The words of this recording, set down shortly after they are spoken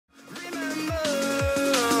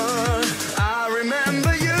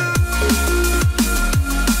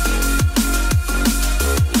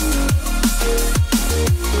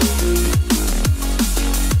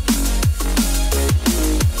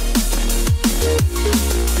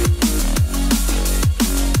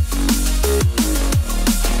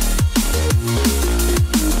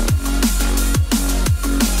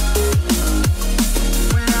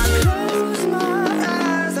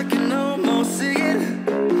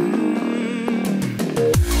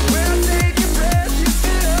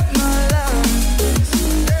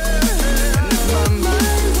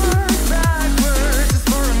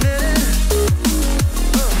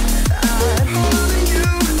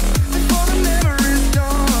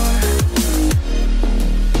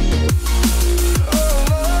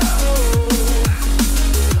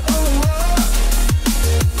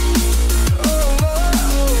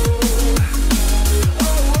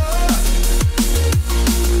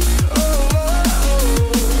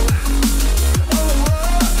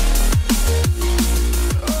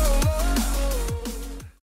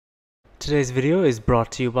Today's video is brought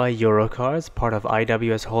to you by Eurocars, part of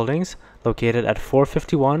IWS Holdings, located at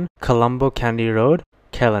 451 Colombo Candy Road,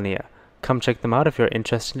 Kelania. Come check them out if you're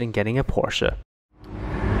interested in getting a Porsche.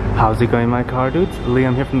 How's it going, my car dudes?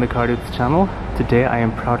 Liam here from the Car Dudes channel. Today I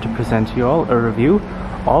am proud to present to you all a review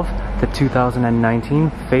of the 2019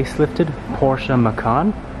 facelifted Porsche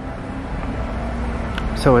Macan.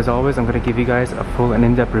 So as always, I'm going to give you guys a full and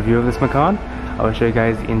in-depth review of this Macan. I will show you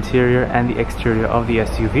guys the interior and the exterior of the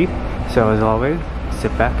SUV. So as always,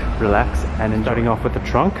 sit back, relax, and enjoy. Starting off with the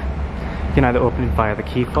trunk, you can either open it via the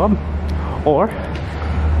key fob, or,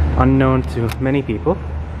 unknown to many people,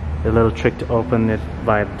 the little trick to open it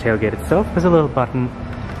via the tailgate itself. There's a little button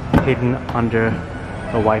hidden under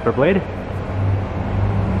a wiper blade.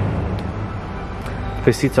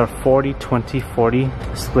 The seats are 40, 20, 40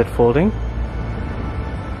 split folding.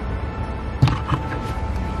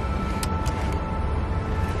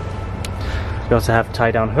 We also have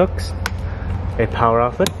tie-down hooks, a power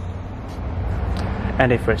outlet,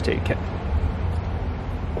 and a first aid kit.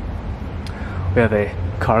 We have a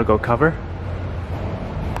cargo cover.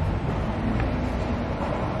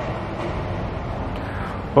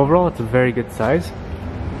 Overall, it's a very good size.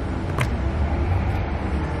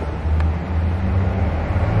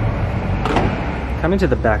 Coming to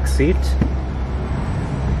the back seat,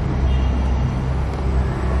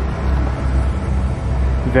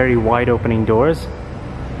 very wide opening doors.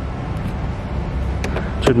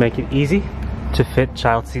 Should make it easy to fit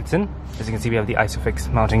child seats in. As you can see, we have the Isofix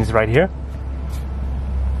mountings right here.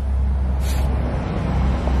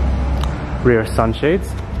 Rear sunshades.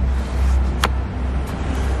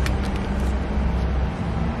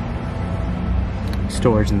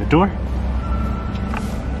 Storage in the door.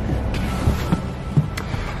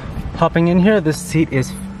 Hopping in here, this seat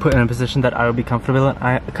is put in a position that I will be comfortable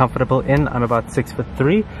in. I'm about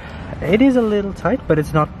 6'3". It is a little tight, but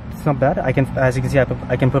it's not bad. As you can see,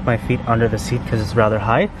 I can put my feet under the seat because it's rather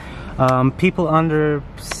high. People under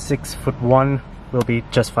 6'1" will be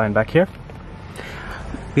just fine back here.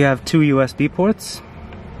 We have two USB ports,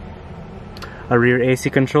 a rear AC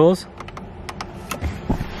controls,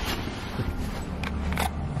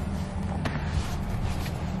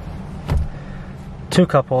 two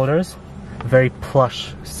cup holders, very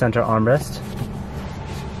plush center armrest.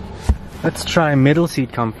 Let's try middle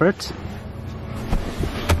seat comfort.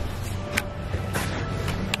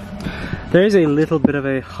 There is a little bit of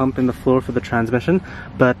a hump in the floor for the transmission,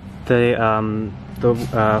 but the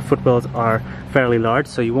footwells are fairly large,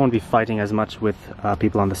 so you won't be fighting as much with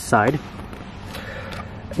people on the side.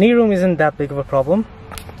 Knee room isn't that big of a problem.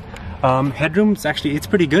 Headroom, it's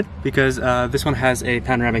pretty good because this one has a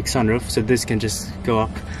panoramic sunroof, so this can just go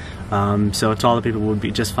up. So taller people would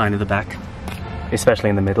be just fine in the back, especially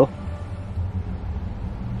in the middle.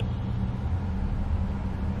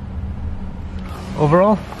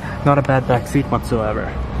 Overall, not a bad back seat whatsoever.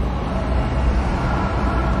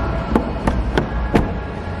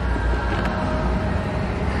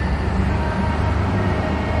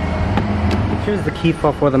 Here's the key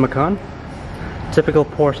fob for the Macan. Typical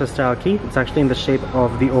Porsche style key. It's actually in the shape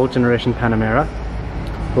of the old generation Panamera.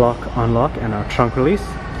 Lock, unlock, and our trunk release.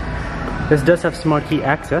 This does have smart key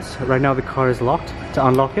access. Right now the car is locked. To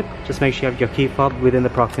unlock it, just make sure you have your key fob within the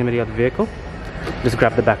proximity of the vehicle. Just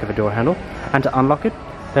grab the back of the door handle. And to unlock it,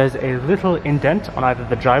 there's a little indent on either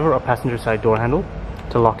the driver or passenger side door handle.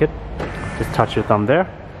 To lock it, just touch your thumb there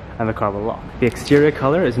and the car will lock. The exterior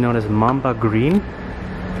color is known as Mamba Green.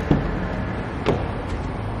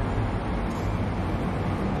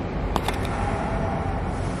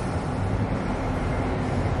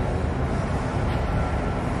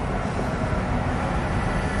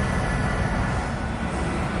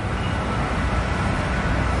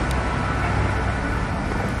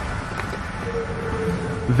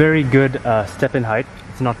 Very good step-in height.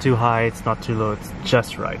 It's not too high, it's not too low, it's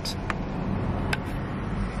just right.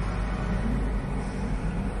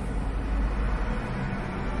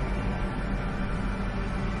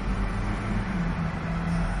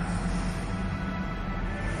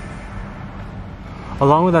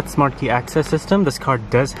 Along with that smart key access system, this car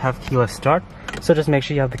does have keyless start, so just make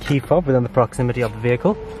sure you have the key fob within the proximity of the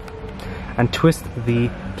vehicle and twist the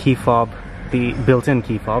key fob, the built-in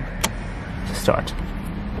key fob, to start.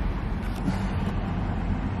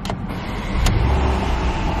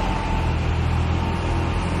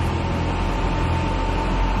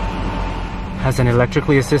 Has an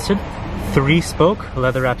electrically assisted 3-spoke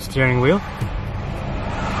leather-wrapped steering wheel.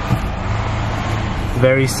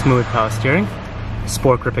 Very smooth power steering.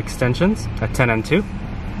 Sport grip extensions at 10 and 2.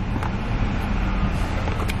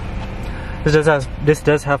 This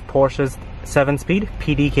does have Porsche's 7-speed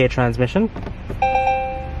PDK transmission.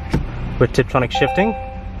 with Tiptronic shifting.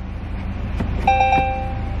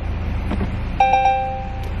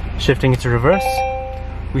 Shifting into reverse,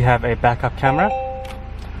 we have a backup camera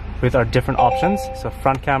with our different options. So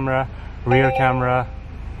front camera, rear camera,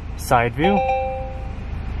 side view,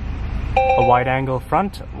 a wide angle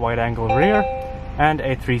front, wide angle rear, and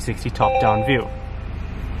a 360 top down view.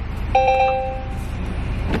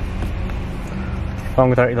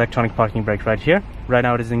 Along with our electronic parking brake right here. Right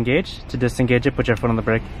now it is engaged. To disengage it, put your foot on the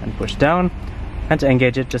brake and push down. And to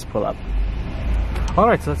engage it, just pull up.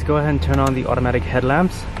 Alright, so let's go ahead and turn on the automatic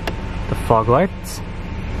headlamps, the fog lights,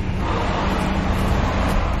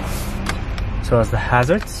 as well as the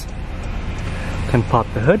hazards. Can pop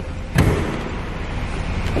the hood.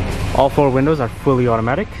 All 4 windows are fully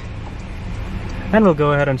automatic. And we'll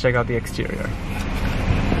go ahead and check out the exterior.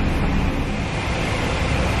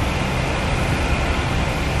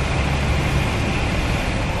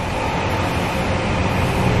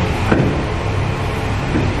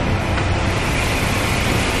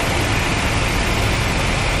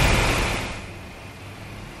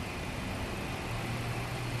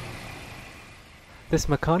 This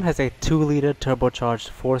Macan has a 2-liter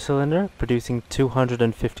turbocharged 4-cylinder producing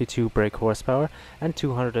 252 brake horsepower and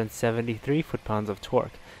 273 foot-pounds of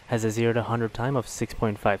torque, has a 0 to 100 time of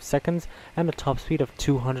 6.5 seconds and a top speed of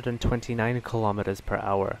 229 kilometers per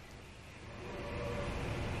hour.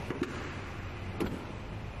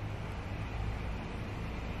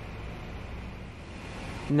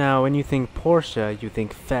 Now when you think Porsche, you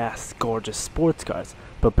think fast, gorgeous sports cars,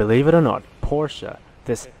 but believe it or not, Porsche,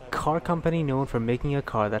 this car company known for making a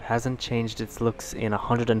car that hasn't changed its looks in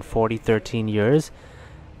 13 years,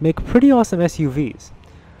 make pretty awesome SUVs.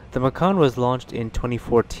 The Macan was launched in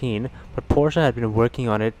 2014, but Porsche had been working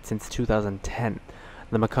on it since 2010.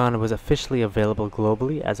 The Macan was officially available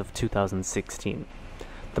globally as of 2016.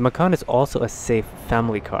 The Macan is also a safe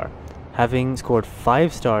family car, having scored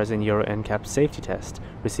 5 stars in Euro NCAP safety test,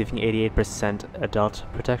 receiving 88% adult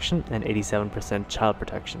protection and 87% child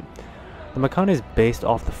protection. The Macan is based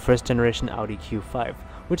off the first generation Audi Q5,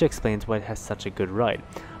 which explains why it has such a good ride,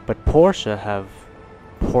 but Porsche have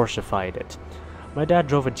Porscheified it. My dad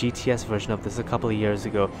drove a GTS version of this a couple of years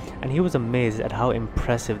ago, and he was amazed at how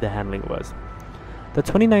impressive the handling was. The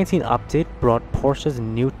 2019 update brought Porsche's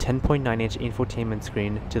new 10.9-inch infotainment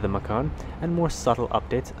screen to the Macan, and more subtle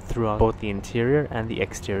updates throughout both the interior and the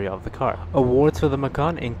exterior of the car. Awards for the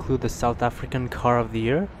Macan include the South African Car of the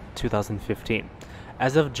Year 2015.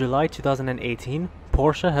 As of July 2018,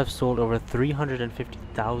 Porsche have sold over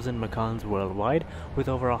 350,000 Macans worldwide, with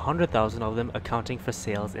over 100,000 of them accounting for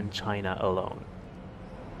sales in China alone.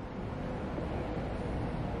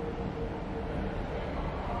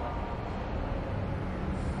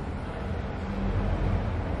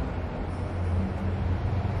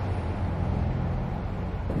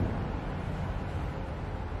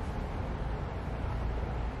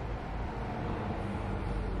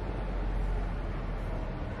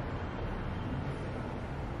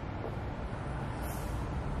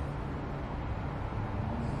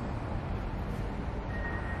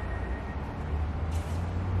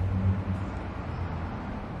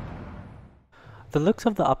 The looks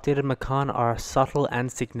of the updated Macan are subtle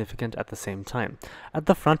and significant at the same time. At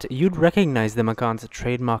the front, you'd recognize the Macan's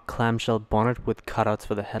trademark clamshell bonnet with cutouts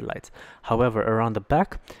for the headlights. However, around the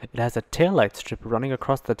back, it has a taillight strip running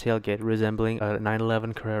across the tailgate resembling a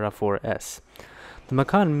 911 Carrera 4S. The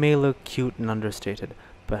Macan may look cute and understated,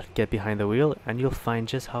 but get behind the wheel and you'll find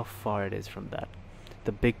just how far it is from that.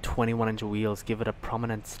 The big 21-inch wheels give it a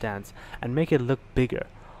prominent stance and make it look bigger,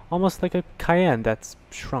 almost like a Cayenne that's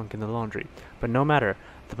shrunk in the laundry. But no matter,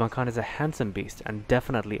 the Macan is a handsome beast and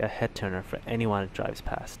definitely a head-turner for anyone it drives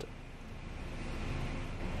past.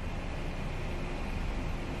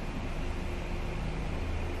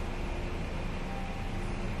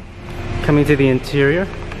 Coming to the interior,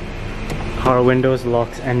 power windows,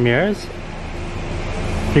 locks and mirrors,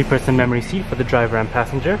 3-person memory seat for the driver and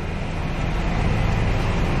passenger,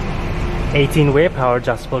 18-way power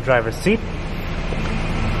adjustable driver's seat,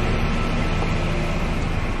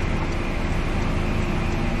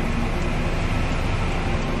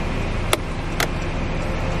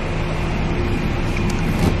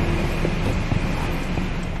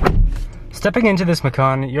 Stepping into this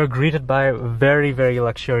Macan, you're greeted by a very, very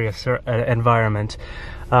luxurious environment.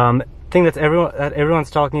 Thing that everyone's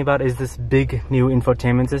talking about is this big new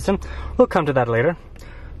infotainment system. We'll come to that later.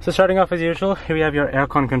 So starting off as usual, here we have your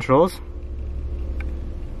aircon controls.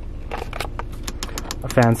 A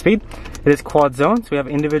fan speed. It is quad zone, so we have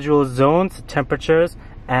individual zones, temperatures,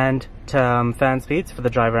 and fan speeds for the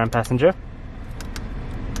driver and passenger.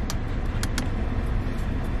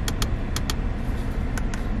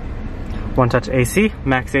 one-touch AC,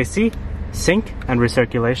 max AC, sync, and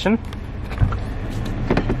recirculation.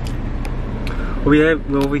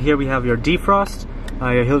 Over here we have your defrost,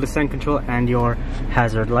 your hill descent control, and your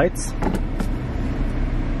hazard lights.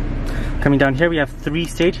 Coming down here we have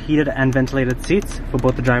 3-stage heated and ventilated seats for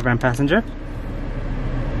both the driver and passenger.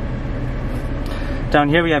 Down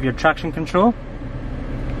here we have your traction control,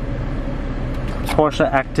 Porsche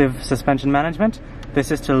active suspension management.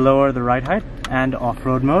 This is to lower the ride height and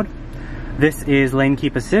off-road mode. This is lane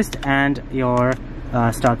keep assist and your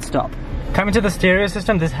start stop. Coming to the stereo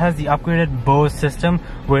system, this has the upgraded Bose system,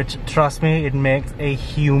 which, trust me, it makes a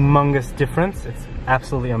humongous difference. It's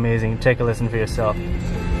absolutely amazing. Take a listen for yourself.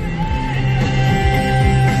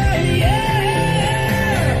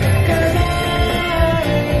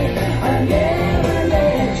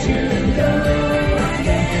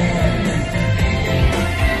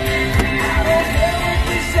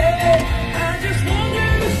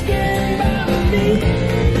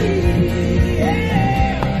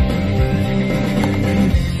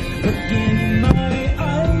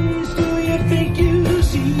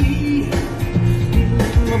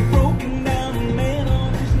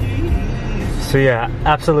 So yeah,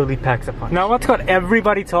 absolutely packs a punch. Now what's got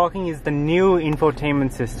everybody talking is the new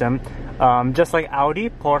infotainment system. Just like Audi,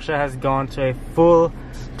 Porsche has gone to a full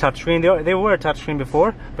touchscreen. They were a touchscreen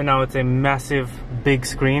before, but now it's a massive big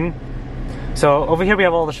screen. So over here we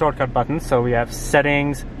have all the shortcut buttons. So we have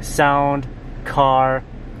settings, sound, car,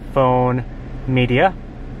 phone, media.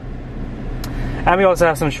 And we also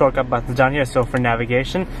have some shortcut buttons down here. So for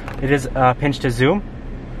navigation, it is pinch to zoom.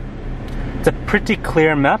 It's a pretty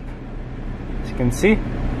clear map, as you can see.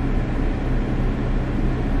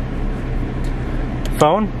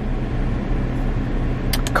 Phone,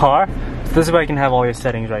 car. So this is where you can have all your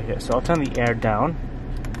settings right here. So I'll turn the air down.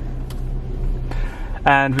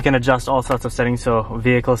 And we can adjust all sorts of settings. So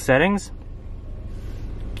vehicle settings.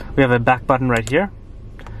 We have a back button right here.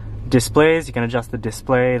 Displays, you can adjust the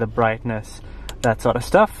display, the brightness, that sort of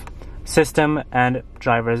stuff. System and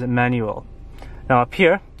driver's manual. Now up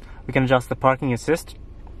here, we can adjust the parking assist.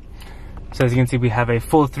 So as you can see, we have a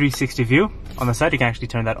full 360 view. On the side, you can actually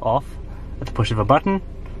turn that off at the push of a button,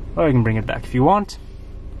 or you can bring it back if you want.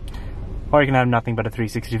 Or you can have nothing but a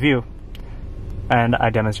 360 view. And I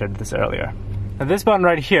demonstrated this earlier. Now this button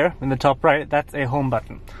right here, in the top right, that's a home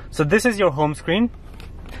button. So this is your home screen.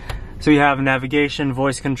 So you have navigation,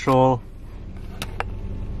 voice control,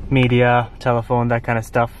 media, telephone, that kind of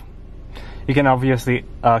stuff. You can obviously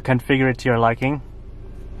configure it to your liking.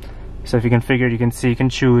 So if you configure it, you can see, you can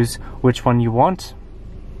choose which one you want.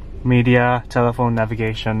 Media, telephone,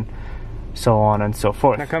 navigation, so on and so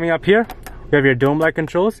forth. Now coming up here, we have your dome light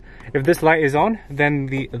controls. If this light is on, then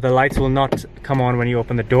the lights will not come on when you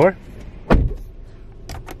open the door.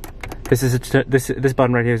 This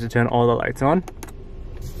button right here is to turn all the lights on.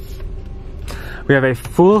 We have a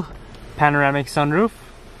full panoramic sunroof.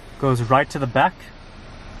 Goes right to the back.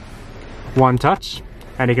 One touch,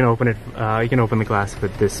 and you can open it. You can open the glass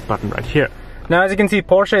with this button right here. Now, as you can see,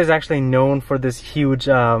 Porsche is actually known for this huge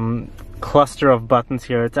cluster of buttons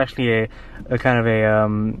here. It's actually a kind of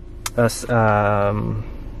a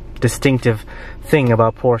distinctive thing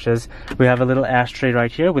about Porsches. We have a little ashtray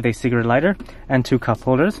right here with a cigarette lighter and 2 cup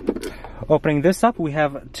holders. Opening this up, we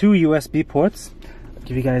have 2 USB ports. I'll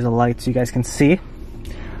give you guys a light so you guys can see.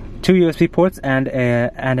 2 USB ports and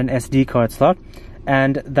an SD card slot.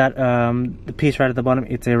 And that the piece right at the bottom,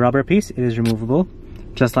 it's a rubber piece. It is removable,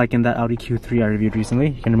 just like in that Audi Q3 I reviewed recently.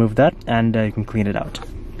 You can remove that and you can clean it out.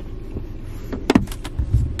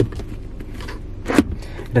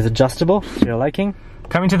 It is adjustable to your liking.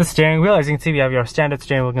 Coming to the steering wheel, as you can see, we have your standard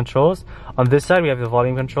steering wheel controls. On this side, we have the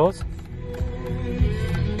volume controls.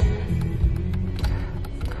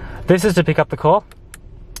 This is to pick up the call.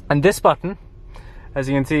 And this button, as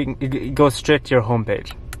you can see, it goes straight to your home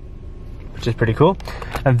page, which is pretty cool.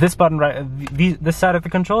 And this button right, this side of the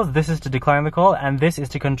controls, this is to decline the call, and this is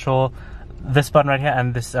to control this button right here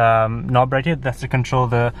and this knob right here. That's to control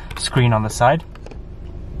the screen on the side.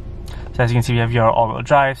 So as you can see, we have your all-wheel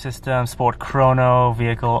drive system, sport chrono,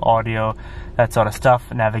 vehicle, audio, that sort of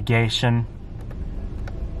stuff, navigation.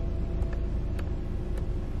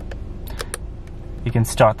 You can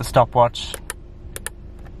start the stopwatch.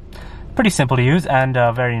 Pretty simple to use and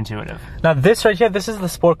very intuitive. Now this right here, this is the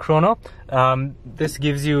sport chrono. This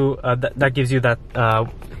gives you that gives you that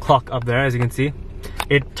clock up there, as you can see.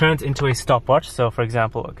 It turns into a stopwatch. So for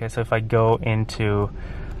example, okay, so if I go into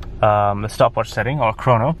the stopwatch setting or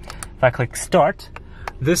chrono, if I click start,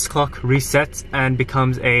 this clock resets and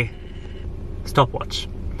becomes a stopwatch.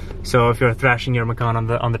 So if you're thrashing your Macan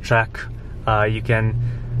on the track, you can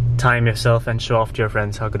time yourself and show off to your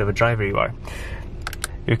friends how good of a driver you are.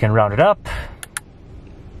 You can round it up,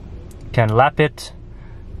 can lap it.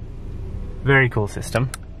 Very cool system.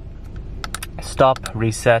 Stop,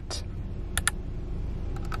 reset.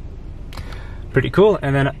 Pretty cool.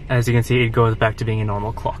 And then as you can see, it goes back to being a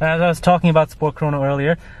normal clock. As I was talking about Sport Chrono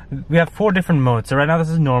earlier, we have 4 different modes. So right now this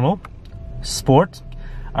is normal, Sport.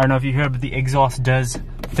 I don't know if you hear, but the exhaust does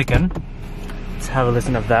thicken. Let's have a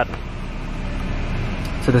listen of that.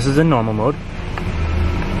 So this is in normal mode.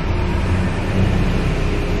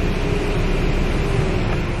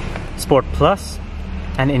 Sport Plus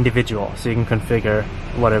and Individual, so you can configure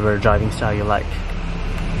whatever driving style you like.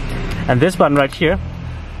 And this button right here,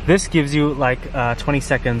 this gives you like 20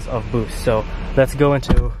 seconds of boost. So let's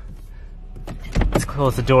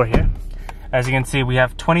close the door here. As you can see, we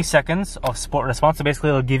have 20 seconds of sport response. So basically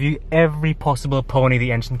it'll give you every possible pony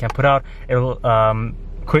the engine can put out. It'll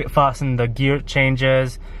quick fasten the gear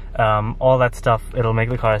changes, all that stuff. It'll make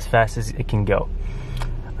the car as fast as it can go.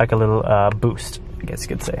 Like a little boost, I guess you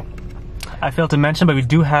could say. I failed to mention, but we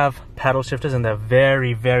do have paddle shifters, and they're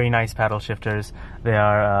very, very nice paddle shifters. They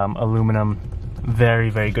are aluminum, very,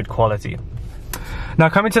 very good quality. Now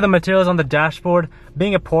coming to the materials on the dashboard,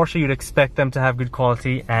 being a Porsche, you'd expect them to have good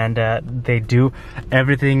quality, and they do.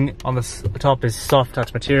 Everything on the top is soft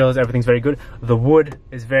touch materials, everything's very good. The wood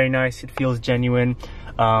is very nice, it feels genuine.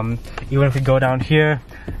 Even if we go down here,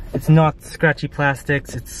 it's not scratchy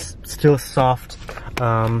plastics, it's still soft.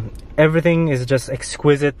 Everything is just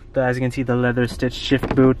exquisite. As you can see, the leather stitch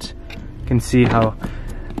shift boot, you can see how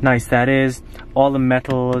nice that is. All the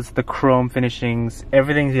metals, the chrome finishings,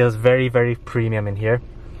 everything feels very, very premium in here.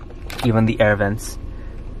 Even the air vents.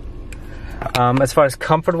 As far as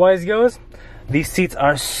comfort wise goes, these seats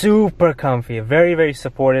are super comfy, very, very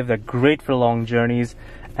supportive. They're great for long journeys.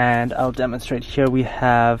 And I'll demonstrate here. We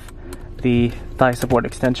have the thigh support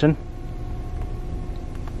extension,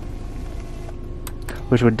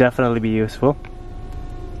 which would definitely be useful.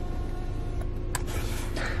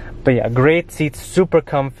 But yeah, great seats, super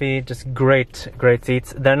comfy, just great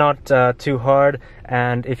seats. They're not too hard,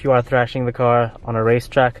 and if you are thrashing the car on a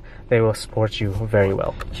racetrack, they will support you very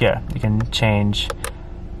well. Here, you can change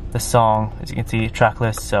the song, as you can see, track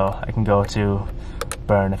list, so I can go to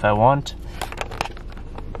Burn if I want.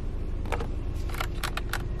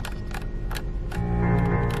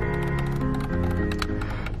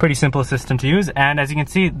 Pretty simple system to use, and as you can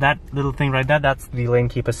see, that little thing right there, that's the lane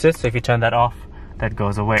keep assist, so if you turn that off, that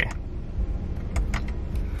goes away.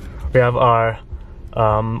 We have our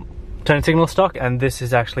turn signal stock, and this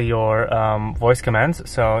is actually your voice commands.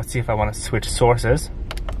 So let's see if I want to switch sources.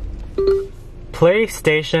 Play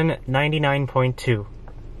station 99.2.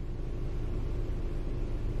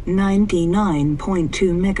 99.2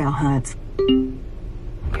 megahertz.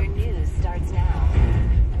 Your news starts now.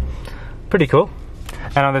 Pretty cool.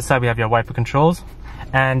 And on this side we have your wiper controls,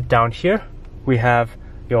 and down here we have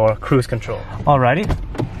your cruise control. Alrighty.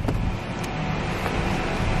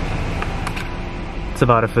 That's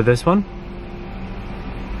about it for this one.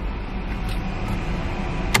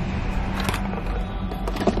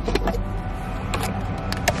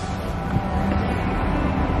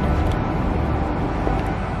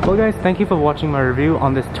 Well guys, thank you for watching my review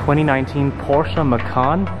on this 2019 Porsche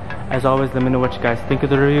Macan. As always, let me know what you guys think of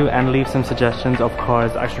the review and leave some suggestions of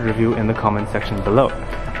cars I should review in the comment section below.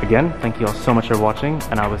 Again, thank you all so much for watching,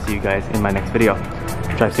 and I will see you guys in my next video.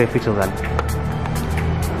 Drive safely till then.